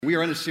We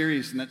are in a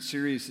series, and that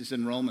series is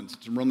in Romans.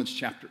 It's in Romans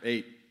chapter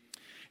 8.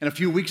 And a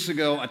few weeks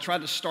ago, I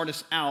tried to start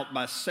us out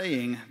by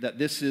saying that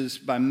this is,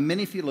 by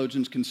many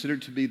theologians,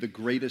 considered to be the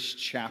greatest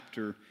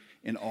chapter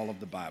in all of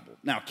the Bible.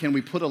 Now, can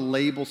we put a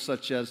label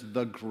such as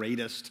the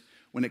greatest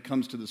when it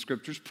comes to the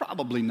scriptures?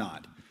 Probably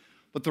not.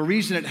 But the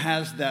reason it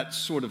has that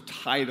sort of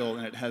title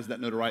and it has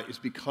that notoriety is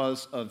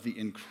because of the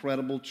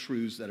incredible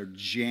truths that are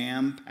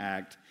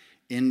jam-packed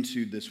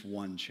into this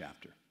one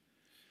chapter.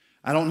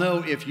 I don't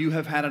know if you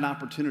have had an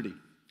opportunity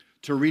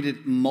to read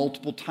it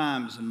multiple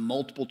times in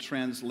multiple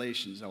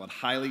translations. I would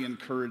highly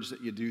encourage that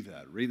you do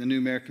that. Read the New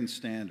American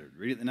Standard,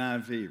 read it in the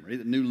NIV, read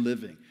it in the New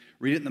Living,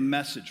 read it in the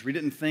Message, read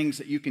it in things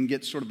that you can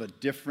get sort of a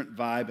different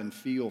vibe and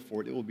feel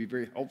for it. It will be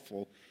very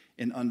helpful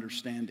in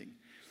understanding.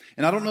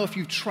 And I don't know if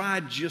you've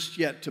tried just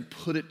yet to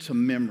put it to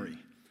memory,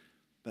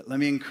 but let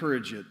me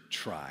encourage you,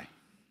 try.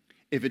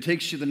 If it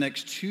takes you the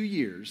next 2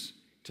 years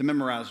to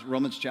memorize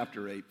Romans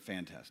chapter 8,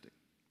 fantastic.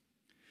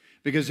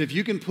 Because if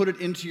you can put it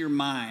into your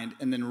mind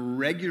and then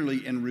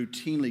regularly and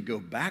routinely go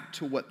back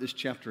to what this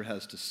chapter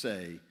has to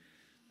say,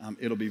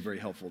 it'll be very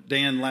helpful.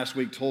 Dan last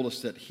week told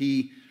us that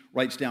he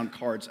writes down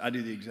cards. I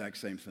do the exact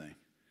same thing.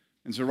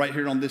 And so right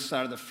here on this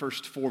side of the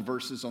first 4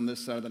 verses, on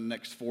this side of the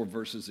next 4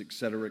 verses, et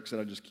cetera,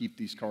 I just keep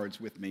these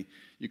cards with me.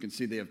 You can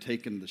see they have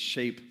taken the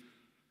shape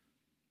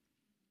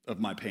of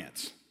my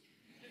pants,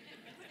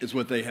 is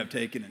what they have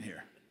taken in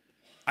here.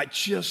 I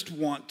just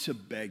want to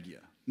beg you.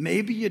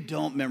 Maybe you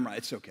don't memorize.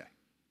 It's okay.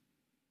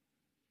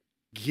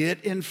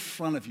 Get in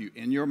front of you,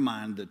 in your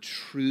mind, the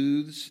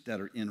truths that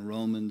are in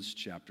Romans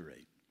chapter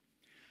 8.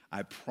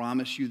 I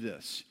promise you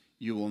this,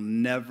 you will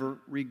never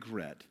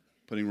regret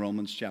putting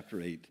Romans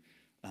chapter 8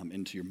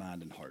 into your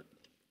mind and heart.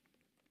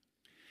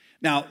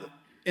 Now,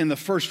 in the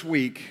first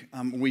week,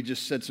 we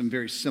just said some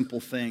very simple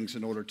things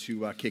in order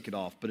to kick it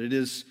off, but it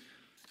is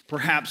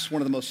perhaps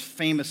one of the most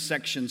famous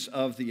sections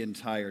of the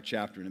entire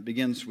chapter, and it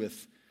begins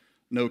with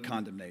no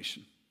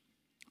condemnation.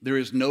 There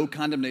is no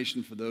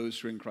condemnation for those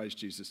who are in Christ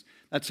Jesus.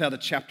 That's how the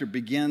chapter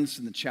begins,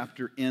 and the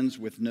chapter ends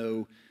with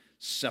no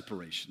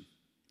separation.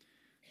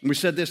 And we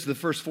said this, the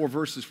first 4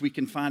 verses, we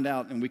can find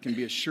out and we can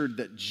be assured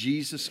that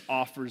Jesus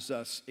offers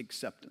us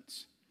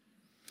acceptance.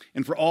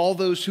 And for all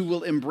those who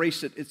will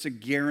embrace it, it's a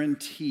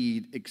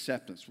guaranteed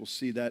acceptance. We'll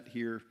see that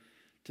here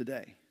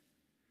today.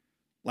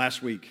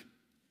 Last week,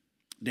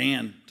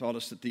 Dan taught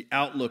us that the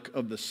outlook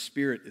of the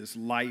Spirit is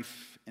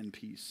life and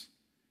peace.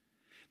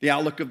 The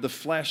outlook of the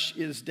flesh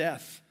is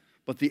death,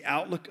 but the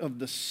outlook of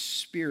the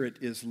Spirit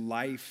is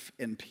life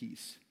and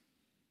peace.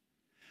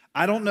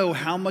 I don't know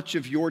how much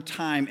of your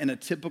time in a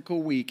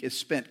typical week is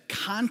spent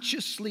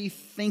consciously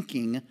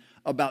thinking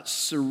about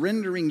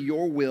surrendering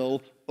your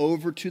will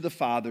over to the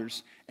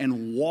Father's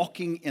and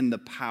walking in the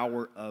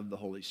power of the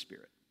Holy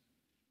Spirit.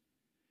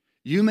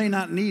 You may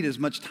not need as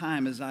much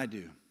time as I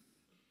do,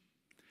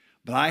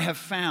 but I have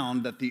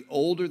found that the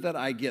older that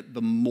I get,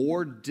 the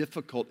more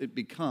difficult it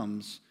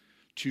becomes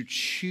to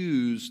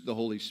choose the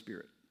Holy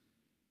Spirit.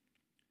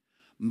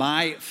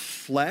 My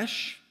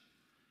flesh,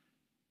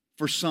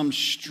 for some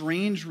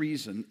strange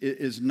reason,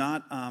 is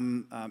not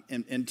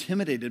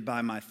intimidated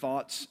by my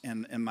thoughts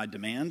and my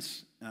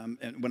demands.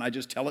 And when I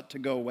just tell it to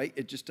go away,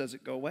 it just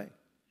doesn't go away.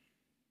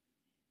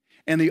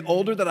 And the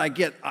older that I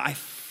get, I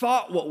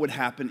thought what would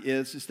happen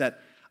is that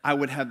I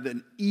would have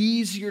an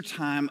easier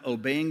time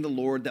obeying the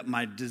Lord, that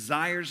my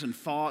desires and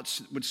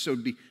thoughts would so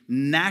be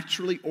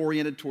naturally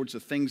oriented towards the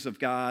things of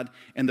God,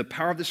 and the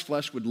power of this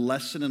flesh would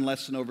lessen and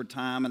lessen over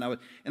time, and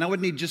I would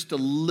need just a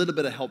little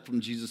bit of help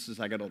from Jesus as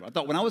I got older. I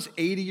thought when I was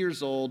 80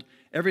 years old,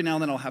 every now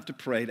and then I'll have to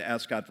pray to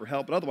ask God for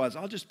help, but otherwise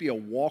I'll just be a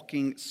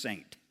walking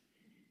saint.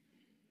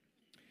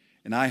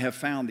 And I have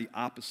found the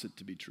opposite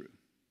to be true.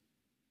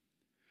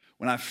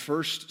 When I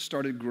first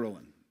started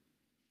growing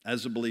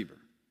as a believer,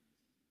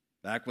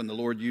 back when the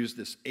Lord used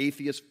this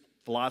atheist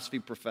philosophy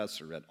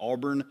professor at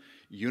Auburn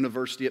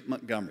University at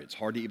Montgomery. It's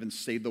hard to even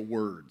say the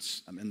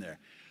words. I'm in there.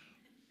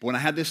 But when I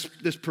had this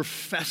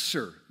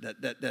professor that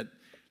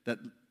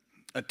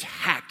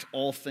attacked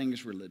all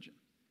things religion.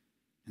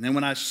 And then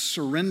when I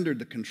surrendered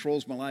the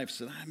controls of my life,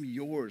 said, I'm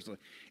yours.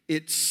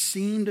 It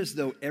seemed as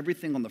though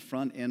everything on the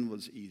front end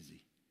was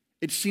easy.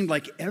 It seemed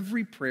like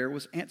every prayer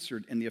was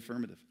answered in the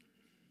affirmative.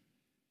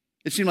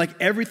 It seemed like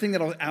everything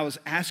that I was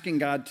asking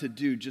God to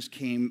do just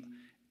came.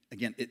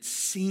 Again, it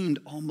seemed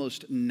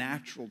almost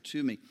natural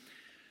to me.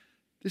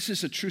 This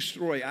is a true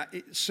story.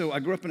 So I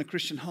grew up in a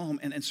Christian home,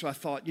 and so I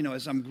thought,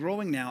 as I'm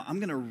growing now, I'm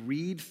going to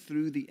read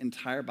through the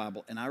entire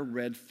Bible, and I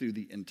read through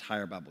the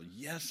entire Bible.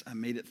 Yes, I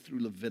made it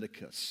through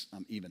Leviticus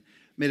even.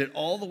 Made it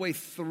all the way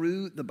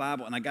through the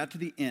Bible, and I got to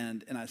the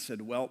end, and I said,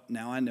 well,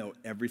 now I know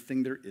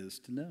everything there is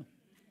to know.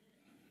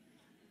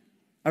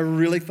 I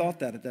really thought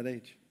that at that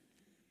age.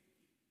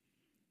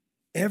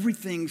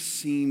 Everything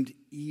seemed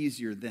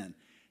easier then.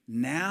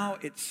 Now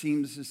it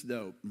seems as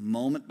though,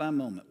 moment by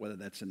moment, whether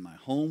that's in my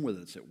home, whether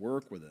it's at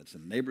work, whether it's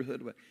in the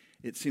neighborhood,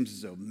 it seems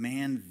as though,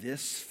 man,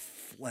 this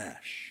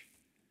flesh,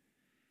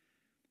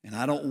 and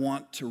I don't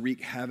want to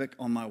wreak havoc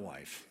on my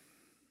wife,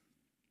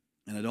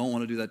 and I don't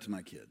want to do that to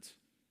my kids.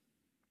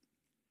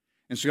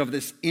 And so you have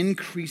this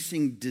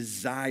increasing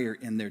desire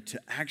in there to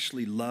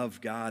actually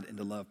love God and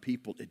to love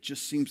people. It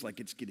just seems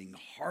like it's getting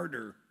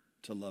harder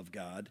to love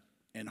God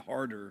and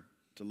harder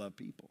to love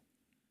people.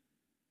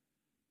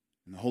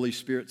 And the Holy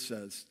Spirit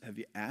says, have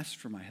you asked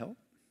for my help?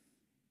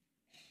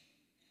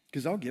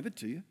 Because I'll give it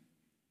to you.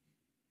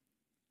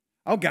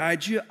 I'll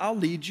guide you. I'll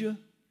lead you.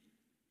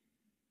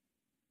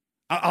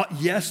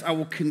 Yes, I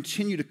will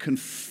continue to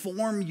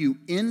conform you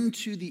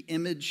into the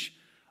image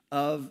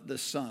of the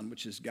Son,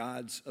 which is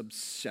God's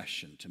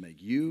obsession to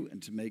make you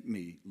and to make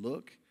me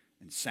look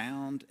and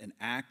sound and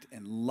act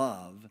and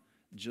love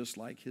just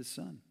like his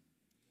Son.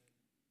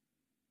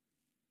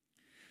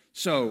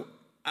 So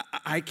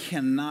I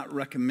cannot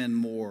recommend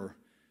more.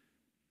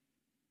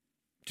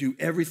 Do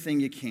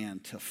everything you can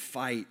to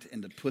fight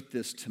and to put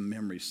this to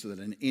memory so that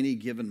in any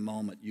given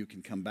moment you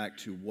can come back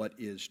to what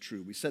is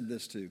true. We said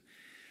this too.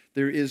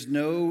 There is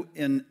no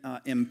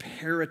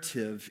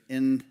imperative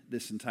in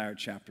this entire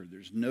chapter.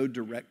 There's no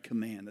direct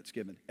command that's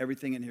given.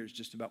 Everything in here is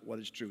just about what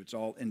is true. It's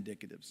all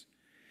indicatives.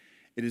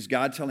 It is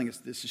God telling us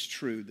this is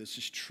true, this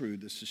is true,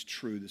 this is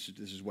true, this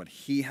is what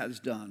he has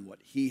done, what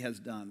he has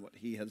done, what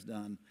he has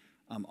done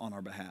on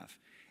our behalf.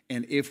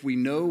 And if we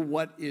know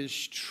what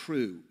is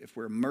true, if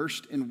we're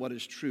immersed in what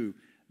is true,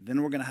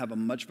 then we're going to have a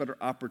much better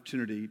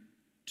opportunity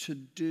to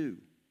do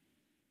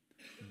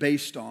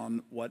based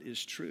on what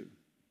is true.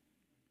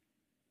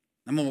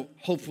 I'm going to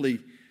hopefully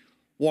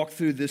walk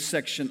through this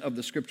section of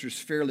the scriptures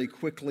fairly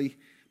quickly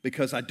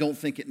because I don't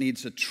think it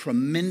needs a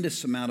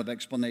tremendous amount of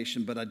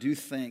explanation, but I do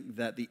think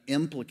that the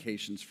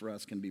implications for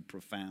us can be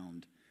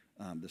profound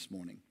this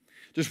morning.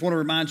 Just want to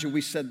remind you,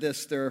 we said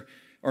this, there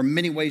are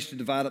many ways to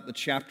divide up the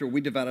chapter. We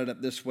divide it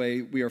up this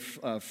way. We are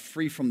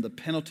free from the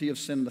penalty of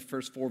sin in the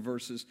first 4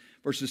 verses.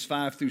 Verses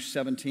 5 through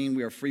 17,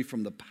 we are free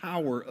from the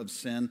power of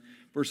sin.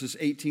 Verses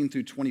 18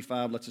 through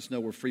 25 lets us know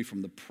we're free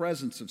from the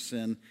presence of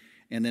sin.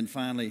 And then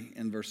finally,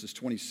 in verses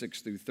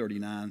 26 through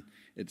 39,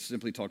 it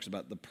simply talks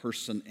about the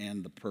person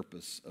and the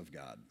purpose of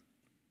God.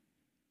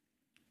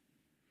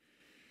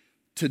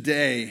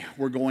 Today,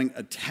 we're going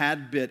a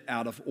tad bit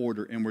out of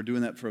order, and we're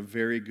doing that for a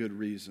very good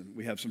reason.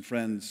 We have some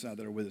friends that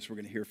are with us we're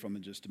going to hear from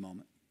in just a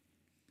moment.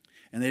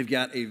 And they've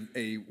got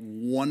a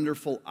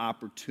wonderful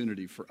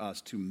opportunity for us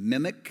to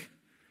mimic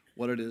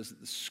what it is that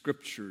the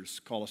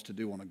scriptures call us to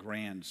do on a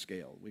grand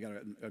scale. We got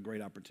a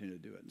great opportunity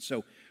to do it. And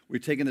so we're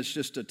taking this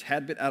just a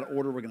tad bit out of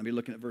order. We're going to be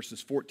looking at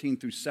verses 14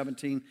 through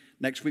 17.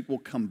 Next week we'll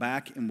come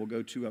back and we'll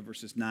go to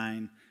verses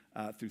 9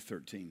 through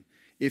 13.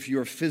 If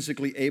you're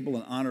physically able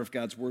in honor of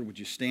God's word, would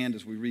you stand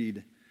as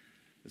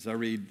I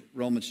read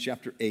Romans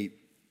chapter 8,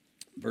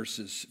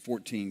 verses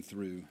 14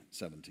 through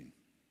 17.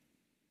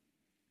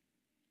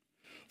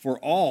 For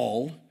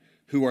all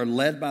who are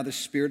led by the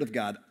Spirit of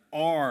God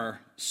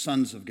are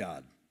sons of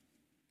God.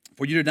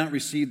 For you did not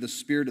receive the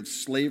spirit of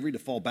slavery to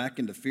fall back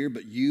into fear,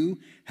 but you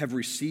have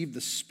received the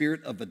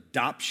spirit of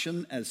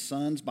adoption as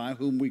sons, by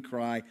whom we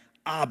cry,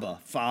 Abba,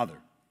 Father.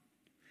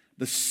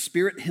 The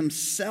Spirit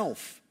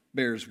himself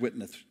bears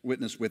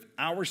witness with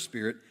our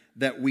spirit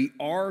that we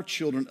are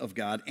children of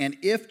God, and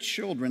if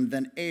children,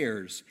 then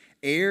heirs,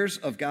 heirs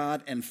of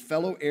God and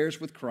fellow heirs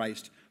with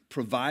Christ,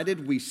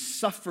 provided we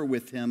suffer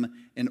with him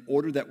in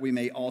order that we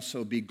may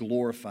also be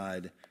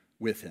glorified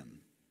with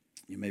him.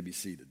 You may be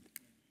seated.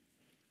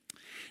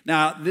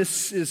 Now,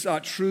 this is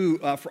true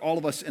for all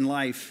of us in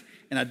life,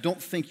 and I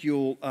don't think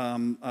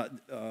I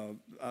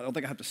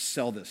have to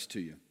sell this to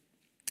you.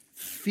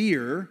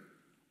 Fear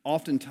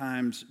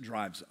oftentimes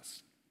drives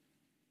us.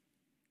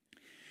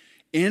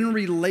 In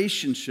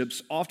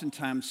relationships,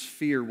 oftentimes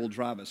fear will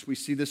drive us. We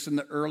see this in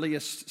the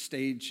earliest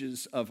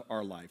stages of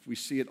our life. We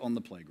see it on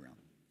the playground.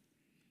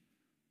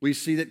 We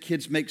see that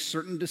kids make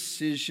certain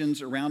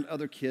decisions around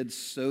other kids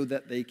so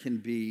that they can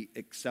be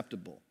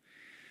acceptable.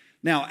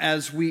 Now,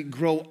 as we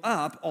grow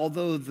up,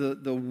 although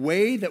the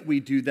way that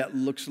we do that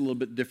looks a little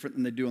bit different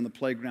than they do on the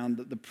playground,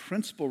 the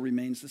principle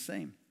remains the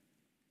same.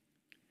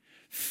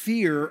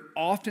 Fear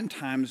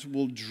oftentimes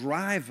will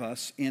drive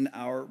us in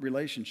our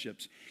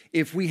relationships.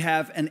 If we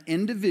have an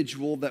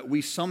individual that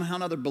we somehow or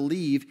another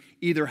believe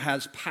either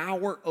has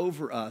power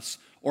over us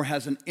or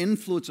has an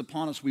influence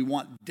upon us we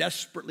want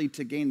desperately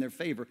to gain their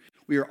favor,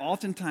 we are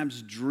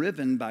oftentimes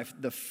driven by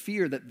the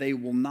fear that they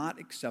will not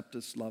accept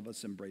us, love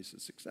us, embrace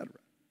us, etc.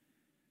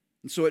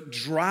 And so it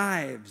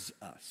drives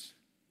us.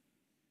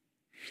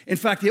 In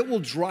fact, it will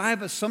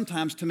drive us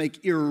sometimes to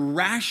make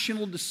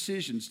irrational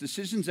decisions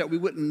that we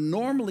wouldn't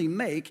normally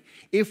make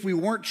if we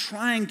weren't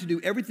trying to do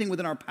everything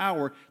within our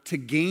power to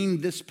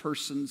gain this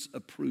person's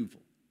approval.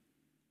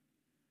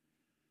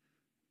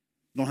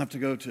 Don't have to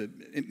go to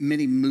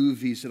many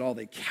movies at all.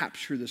 They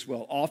capture this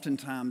well.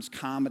 Oftentimes,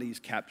 comedies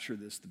capture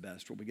this the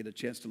best, where we get a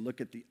chance to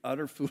look at the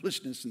utter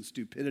foolishness and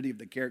stupidity of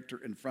the character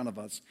in front of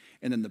us,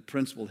 and then the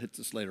principle hits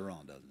us later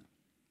on, doesn't it?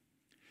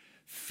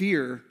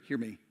 Fear, hear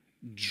me,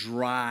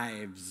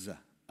 drives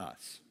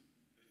us.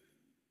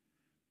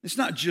 It's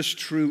not just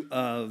true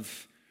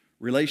of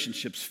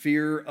relationships.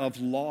 Fear of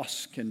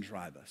loss can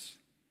drive us.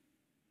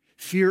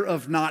 Fear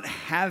of not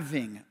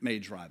having may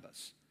drive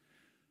us.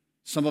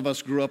 Some of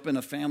us grew up in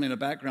a family and a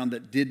background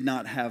that did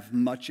not have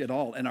much at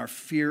all, and our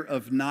fear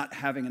of not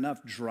having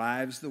enough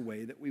drives the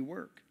way that we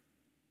work.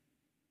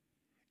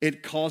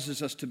 It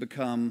causes us to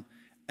become,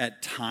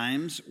 at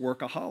times,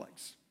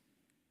 workaholics.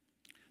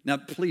 Now,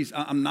 please,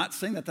 I'm not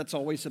saying that that's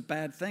always a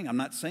bad thing. I'm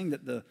not saying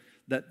that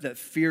that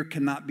fear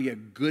cannot be a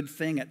good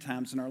thing at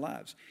times in our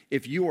lives.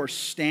 If you are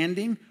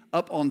standing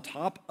up on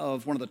top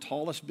of one of the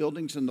tallest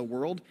buildings in the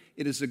world,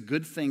 it is a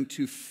good thing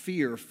to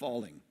fear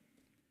falling.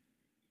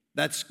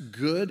 That's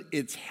good,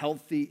 it's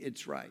healthy,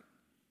 it's right.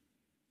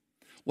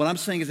 What I'm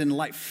saying is in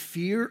life,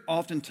 fear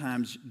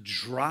oftentimes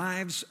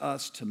drives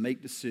us to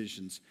make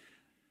decisions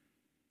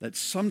that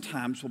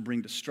sometimes will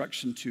bring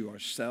destruction to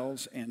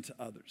ourselves and to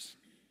others.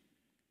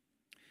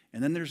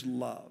 And then there's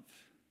love.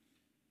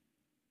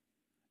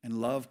 And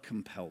love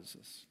compels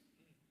us.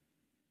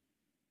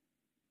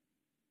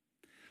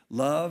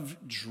 Love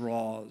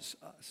draws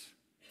us.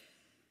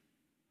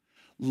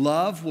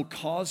 Love will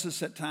cause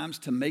us at times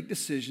to make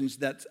decisions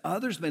that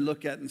others may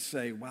look at and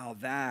say, wow,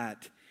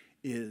 that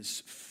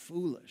is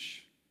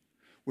foolish.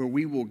 Where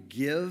we will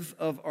give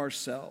of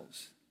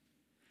ourselves.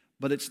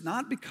 But it's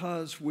not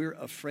because we're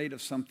afraid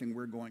of something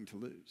we're going to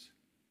lose.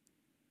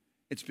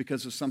 It's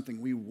because of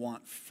something we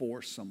want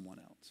for someone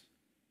else.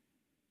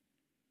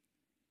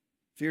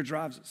 Fear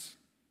drives us.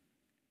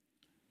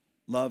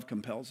 Love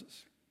compels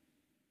us.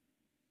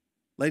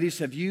 Ladies,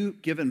 have you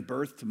given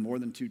birth to more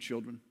than 2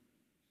 children?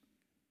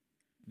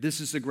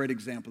 This is a great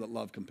example that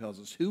love compels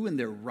us. Who in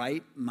their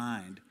right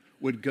mind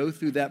would go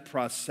through that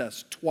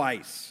process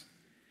twice?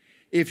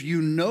 If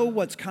you know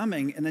what's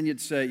coming, and then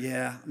you'd say,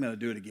 yeah, I'm going to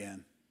do it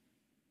again.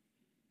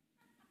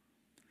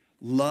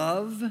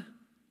 Love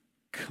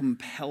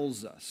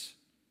compels us.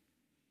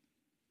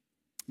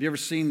 Have you ever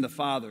seen the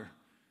father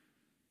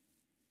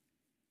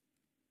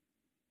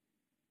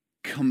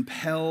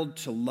compelled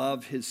to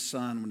love his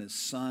son when his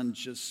son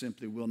just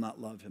simply will not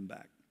love him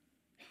back?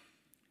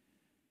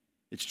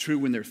 It's true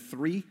when they're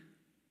 3.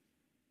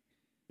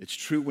 It's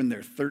true when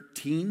they're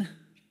 13.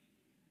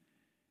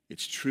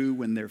 It's true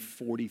when they're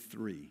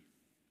 43.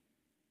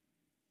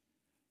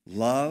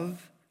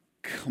 Love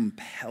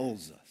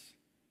compels us.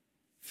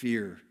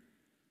 Fear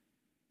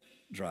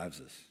drives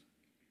us.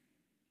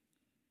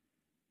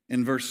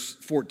 In verse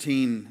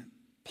 14,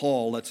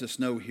 Paul lets us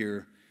know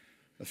here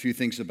a few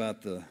things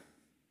about the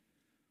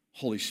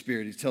Holy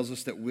Spirit. He tells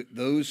us that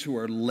those who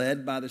are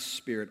led by the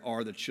Spirit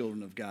are the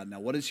children of God. Now,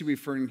 what is he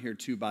referring here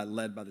to by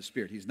led by the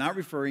Spirit? He's not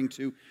referring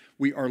to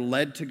we are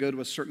led to go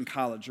to a certain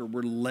college, or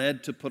we're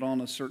led to put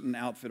on a certain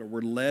outfit, or we're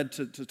led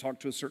to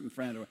talk to a certain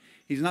friend.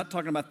 He's not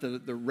talking about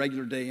the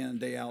regular day in and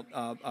day out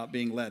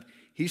being led.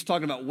 He's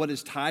talking about what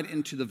is tied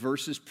into the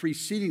verses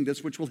preceding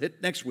this, which we'll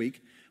hit next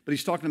week. But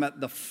he's talking about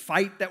the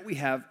fight that we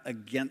have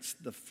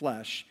against the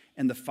flesh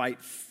and the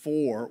fight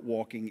for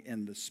walking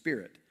in the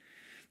Spirit.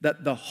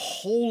 That the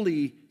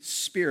Holy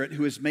Spirit,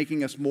 who is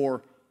making us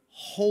more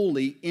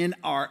holy in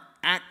our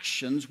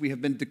actions, we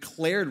have been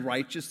declared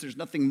righteous. There's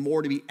nothing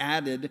more to be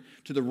added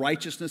to the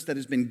righteousness that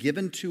has been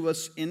given to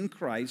us in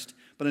Christ.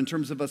 But in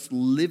terms of us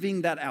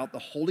living that out, the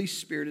Holy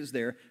Spirit is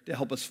there to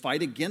help us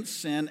fight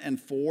against sin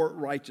and for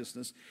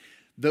righteousness.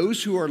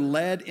 Those who are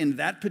led in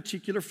that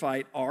particular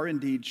fight are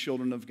indeed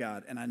children of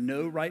God. And I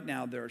know right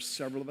now there are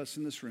several of us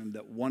in this room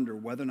that wonder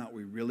whether or not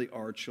we really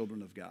are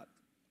children of God.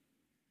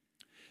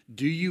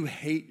 Do you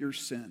hate your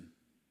sin?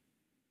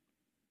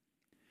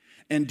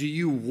 And do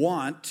you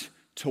want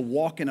to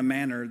walk in a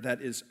manner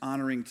that is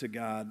honoring to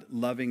God,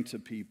 loving to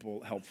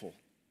people, helpful?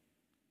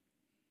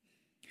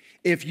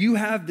 If you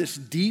have this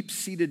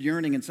deep-seated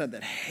yearning inside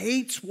that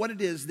hates what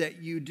it is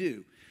that you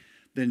do,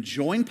 then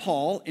join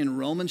Paul in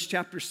Romans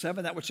chapter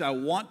 7, that which I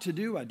want to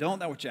do, I don't,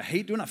 that which I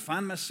hate doing, I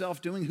find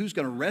myself doing. Who's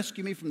going to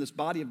rescue me from this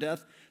body of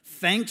death?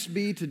 Thanks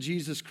be to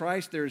Jesus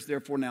Christ. There is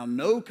therefore now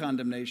no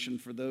condemnation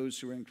for those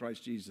who are in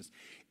Christ Jesus.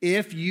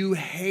 If you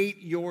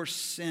hate your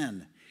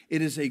sin,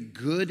 it is a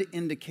good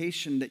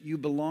indication that you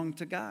belong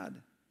to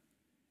God.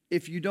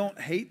 If you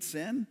don't hate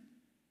sin,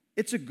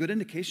 it's a good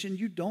indication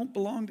you don't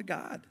belong to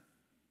God.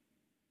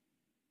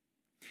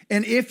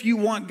 And if you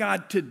want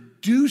God to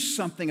do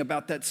something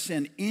about that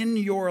sin in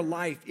your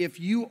life, if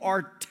you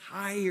are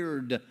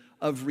tired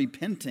of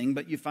repenting,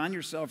 but you find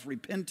yourself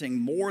repenting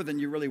more than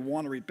you really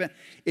want to repent,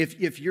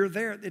 if you're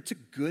there, it's a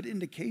good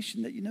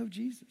indication that you know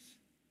Jesus.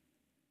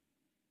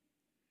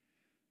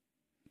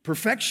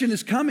 Perfection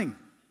is coming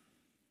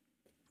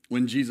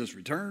when Jesus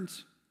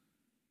returns.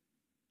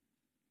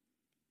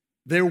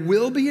 There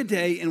will be a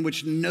day in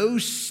which no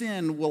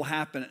sin will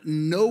happen.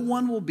 No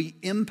one will be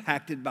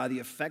impacted by the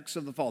effects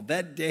of the fall.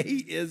 That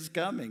day is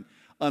coming.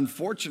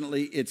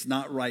 Unfortunately, it's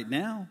not right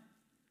now.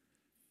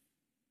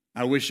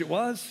 I wish it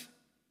was.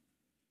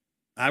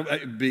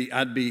 I'd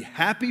be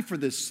happy for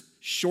this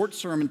short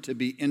sermon to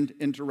be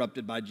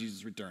interrupted by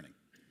Jesus returning.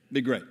 It'd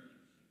be great.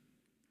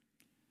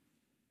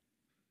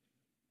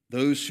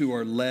 Those who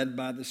are led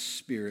by the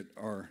Spirit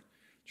are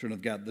children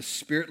of God. The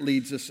Spirit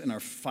leads us in our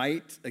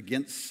fight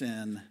against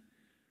sin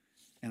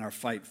and our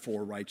fight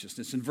for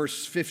righteousness. In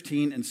verse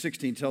 15 and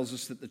 16 tells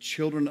us that the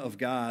children of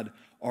God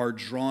are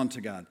drawn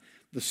to God.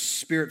 The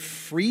Spirit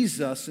frees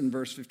us in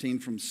verse 15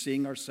 from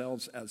seeing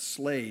ourselves as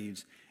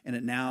slaves, and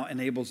it now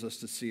enables us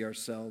to see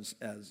ourselves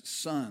as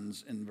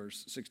sons in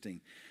verse 16.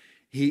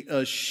 He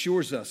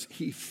assures us,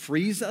 he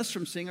frees us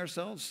from seeing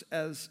ourselves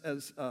as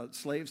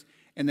slaves,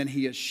 and then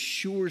he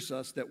assures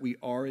us that we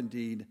are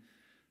indeed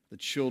the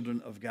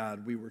children of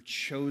God. We were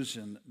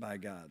chosen by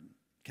God.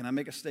 Can I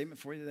make a statement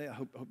for you today? I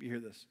hope you hear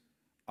this.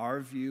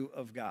 Our view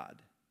of God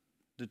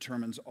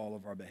determines all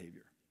of our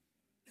behavior.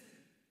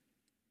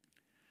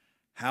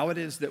 How it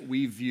is that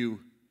we view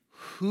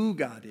who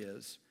God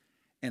is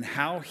and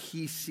how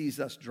he sees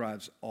us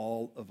drives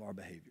all of our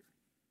behavior.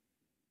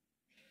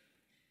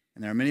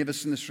 And there are many of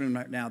us in this room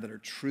right now that are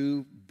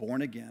true,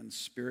 born-again,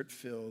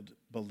 Spirit-filled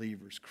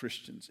believers,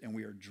 Christians, and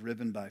we are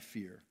driven by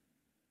fear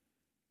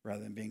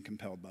rather than being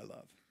compelled by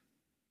love.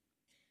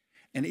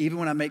 And even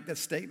when I make that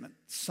statement,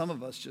 some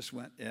of us just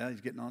went, yeah,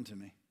 he's getting on to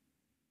me.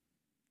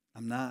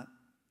 I'm not.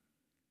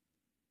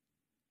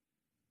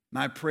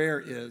 My prayer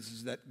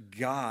is that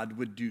God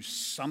would do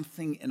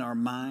something in our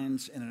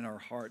minds and in our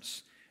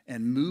hearts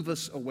and move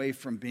us away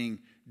from being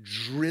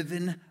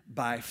driven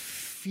by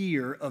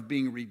fear of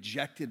being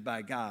rejected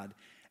by God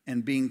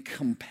and being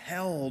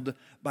compelled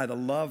by the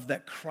love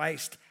that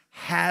Christ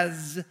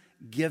has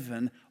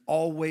given,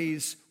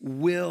 always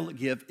will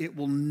give. It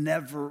will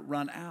never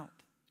run out.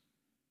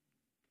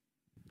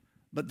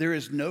 But there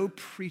is no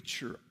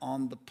preacher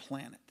on the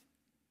planet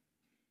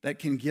that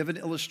can give an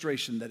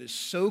illustration that is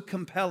so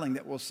compelling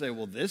that we'll say,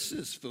 well, this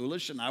is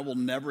foolish and I will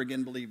never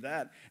again believe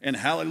that. And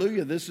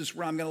hallelujah, this is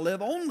where I'm going to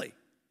live only.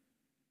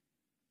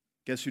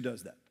 Guess who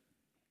does that?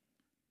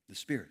 The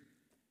Spirit.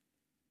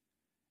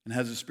 And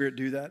how does the Spirit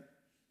do that?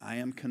 I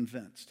am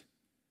convinced.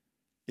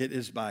 It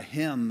is by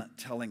him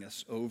telling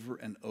us over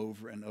and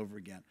over and over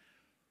again,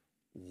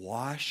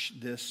 wash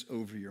this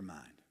over your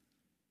mind.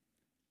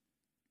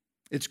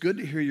 It's good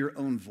to hear your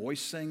own voice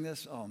saying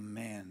this. Oh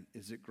man,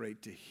 is it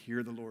great to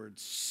hear the Lord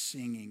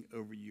singing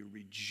over you,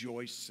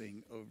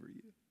 rejoicing over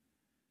you.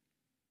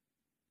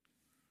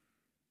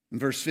 In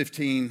verse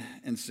 15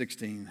 and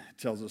 16,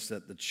 it tells us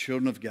that the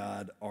children of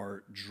God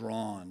are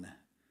drawn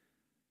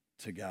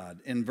to God.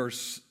 In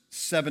verse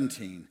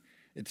 17,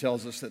 it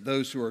tells us that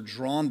those who are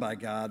drawn by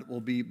God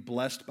will be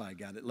blessed by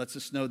God. It lets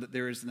us know that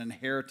there is an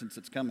inheritance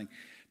that's coming.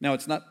 Now,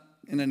 it's not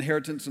an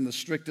inheritance in the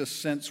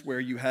strictest sense where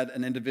you had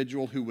an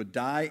individual who would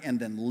die and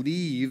then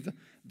leave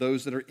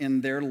those that are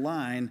in their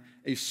line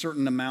a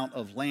certain amount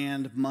of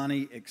land,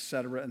 money,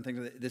 etc., and things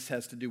like that. This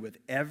has to do with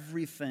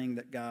everything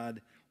that God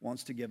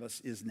wants to give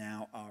us is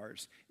now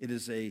ours. It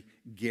is a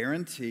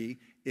guarantee.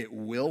 It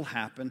will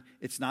happen.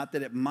 It's not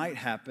that it might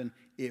happen.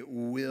 It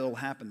will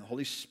happen. The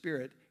Holy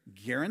Spirit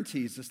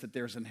guarantees us that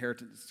there's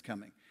inheritance that's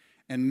coming.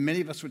 And many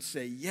of us would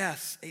say,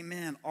 yes,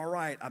 amen, all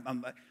right.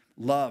 I'm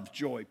love,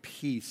 joy,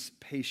 peace,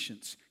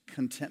 patience,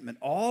 contentment,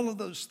 all of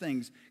those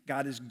things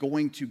God is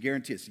going to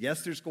guarantee us.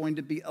 Yes, there's going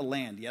to be a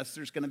land. Yes,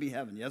 there's going to be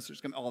heaven. Yes, there's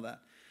going to be all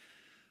that.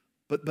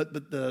 But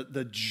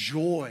the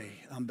joy,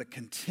 the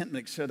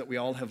contentment, etc., that we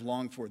all have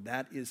longed for,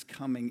 that is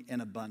coming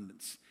in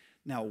abundance.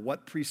 Now,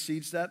 what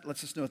precedes that?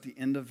 Let's just know at the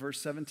end of verse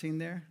 17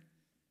 there,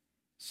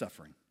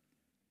 suffering.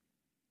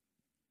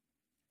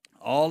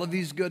 All of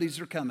these goodies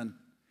are coming,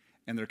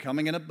 and they're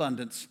coming in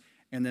abundance.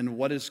 And then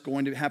what is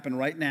going to happen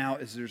right now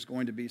is there's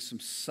going to be some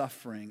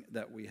suffering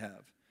that we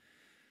have.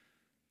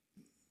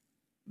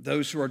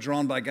 Those who are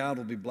drawn by God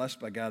will be blessed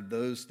by God.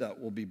 Those that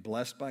will be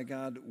blessed by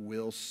God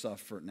will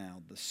suffer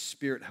now. The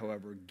Spirit,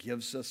 however,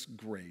 gives us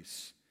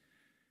grace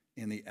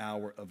in the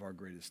hour of our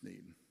greatest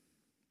need.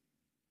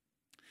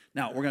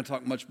 Now, we're going to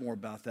talk much more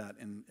about that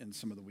in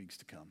some of the weeks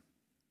to come.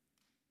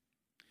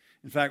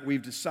 In fact,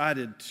 we've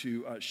decided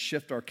to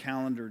shift our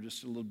calendar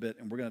just a little bit,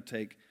 and we're going to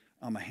take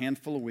a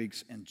handful of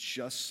weeks and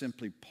just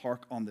simply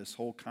park on this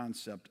whole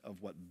concept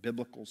of what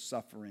biblical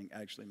suffering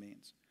actually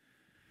means.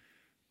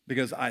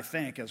 Because I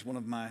think, as one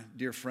of my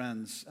dear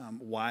friends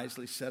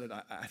wisely said it,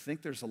 I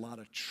think there's a lot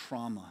of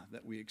trauma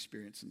that we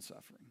experience in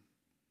suffering.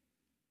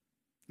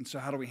 And so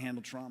how do we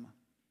handle trauma?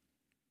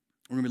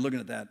 We're going to be looking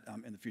at that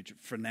in the future.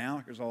 For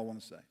now, here's all I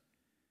want to say,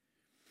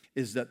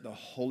 is that the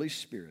Holy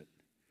Spirit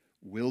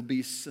will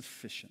be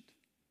sufficient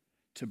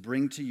to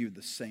bring to you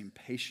the same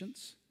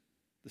patience,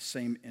 the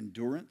same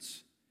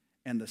endurance,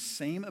 and the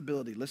same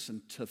ability,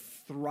 listen, to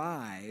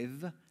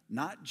thrive,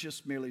 not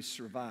just merely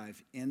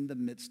survive in the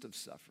midst of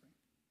suffering.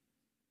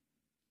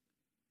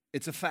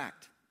 It's a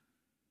fact.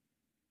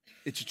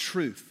 It's a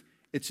truth.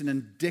 It's an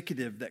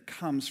indicative that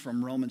comes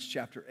from Romans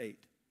chapter 8.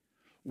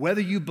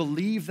 Whether you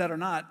believe that or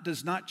not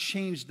does not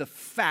change the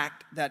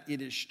fact that it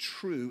is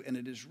true and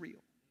it is real.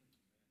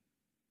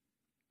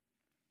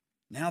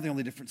 Now the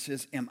only difference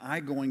is, am I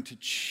going to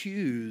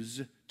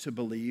choose to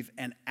believe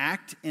and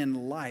act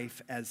in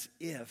life as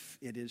if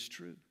it is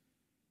true?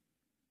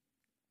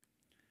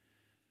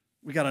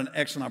 We got an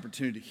excellent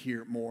opportunity to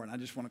hear more, and I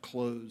just want to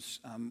close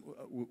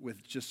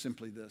with just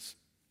simply this.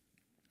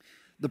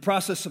 The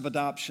process of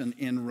adoption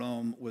in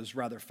Rome was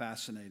rather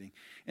fascinating.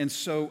 And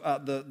so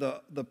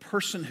the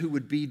person who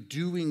would be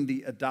doing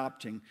the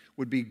adopting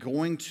would be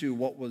going to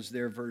what was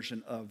their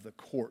version of the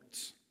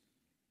courts.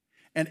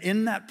 And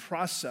in that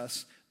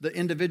process, the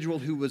individual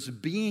who was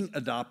being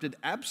adopted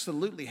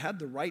absolutely had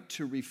the right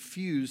to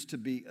refuse to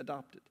be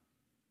adopted.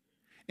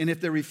 And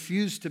if they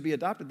refused to be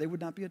adopted, they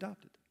would not be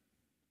adopted.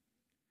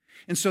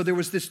 And so there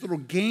was this little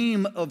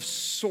game of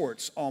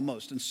sorts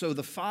almost. And so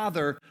the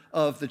father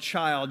of the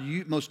child,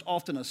 most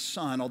often a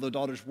son, although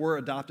daughters were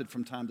adopted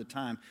from time to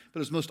time, but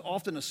it was most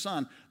often a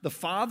son. The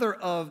father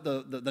of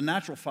the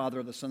natural father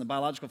of the son, the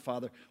biological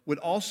father, would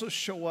also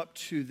show up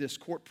to this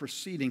court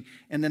proceeding.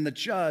 And then the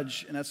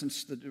judge, in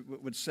essence,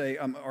 would say,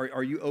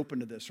 are you open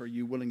to this? Are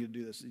you willing to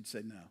do this? He'd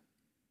say no.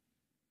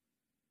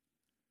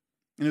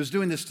 And he was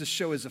doing this to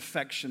show his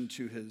affection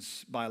to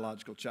his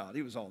biological child.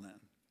 He was all in.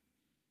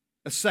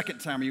 A second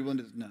time, are you willing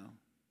to? No.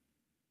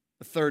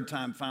 A third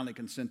time, finally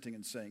consenting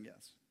and saying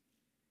yes.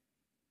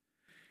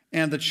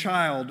 And the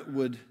child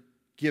would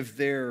give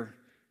their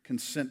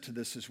consent to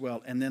this as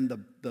well. And then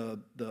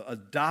the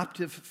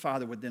adoptive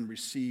father would then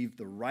receive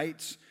the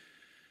rights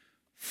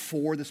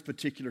for this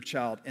particular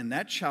child. And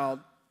that child,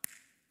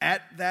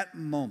 at that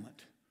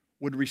moment,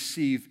 would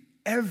receive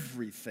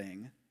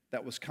everything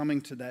that was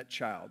coming to that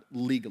child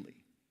legally.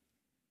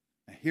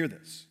 Now, hear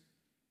this.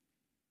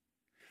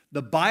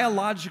 The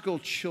biological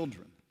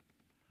children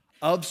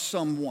of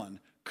someone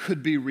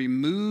could be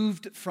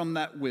removed from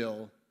that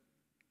will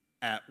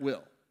at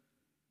will.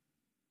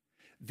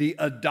 The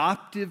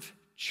adoptive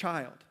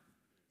child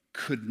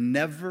could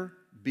never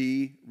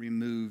be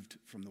removed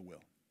from the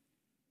will,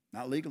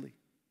 not legally.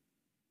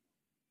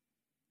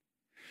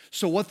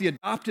 So what the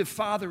adoptive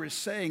father is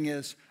saying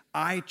is,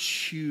 I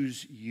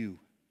choose you,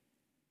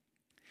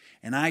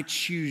 and I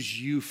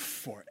choose you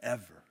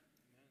forever.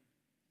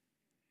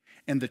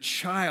 And the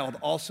child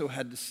also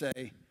had to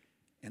say,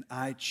 and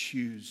I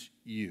choose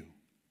you.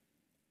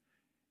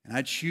 And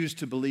I choose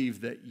to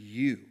believe that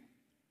you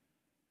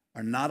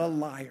are not a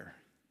liar.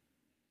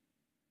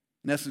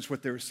 In essence,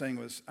 what they were saying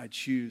was, I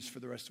choose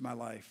for the rest of my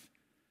life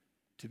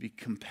to be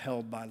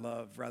compelled by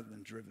love rather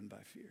than driven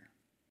by fear.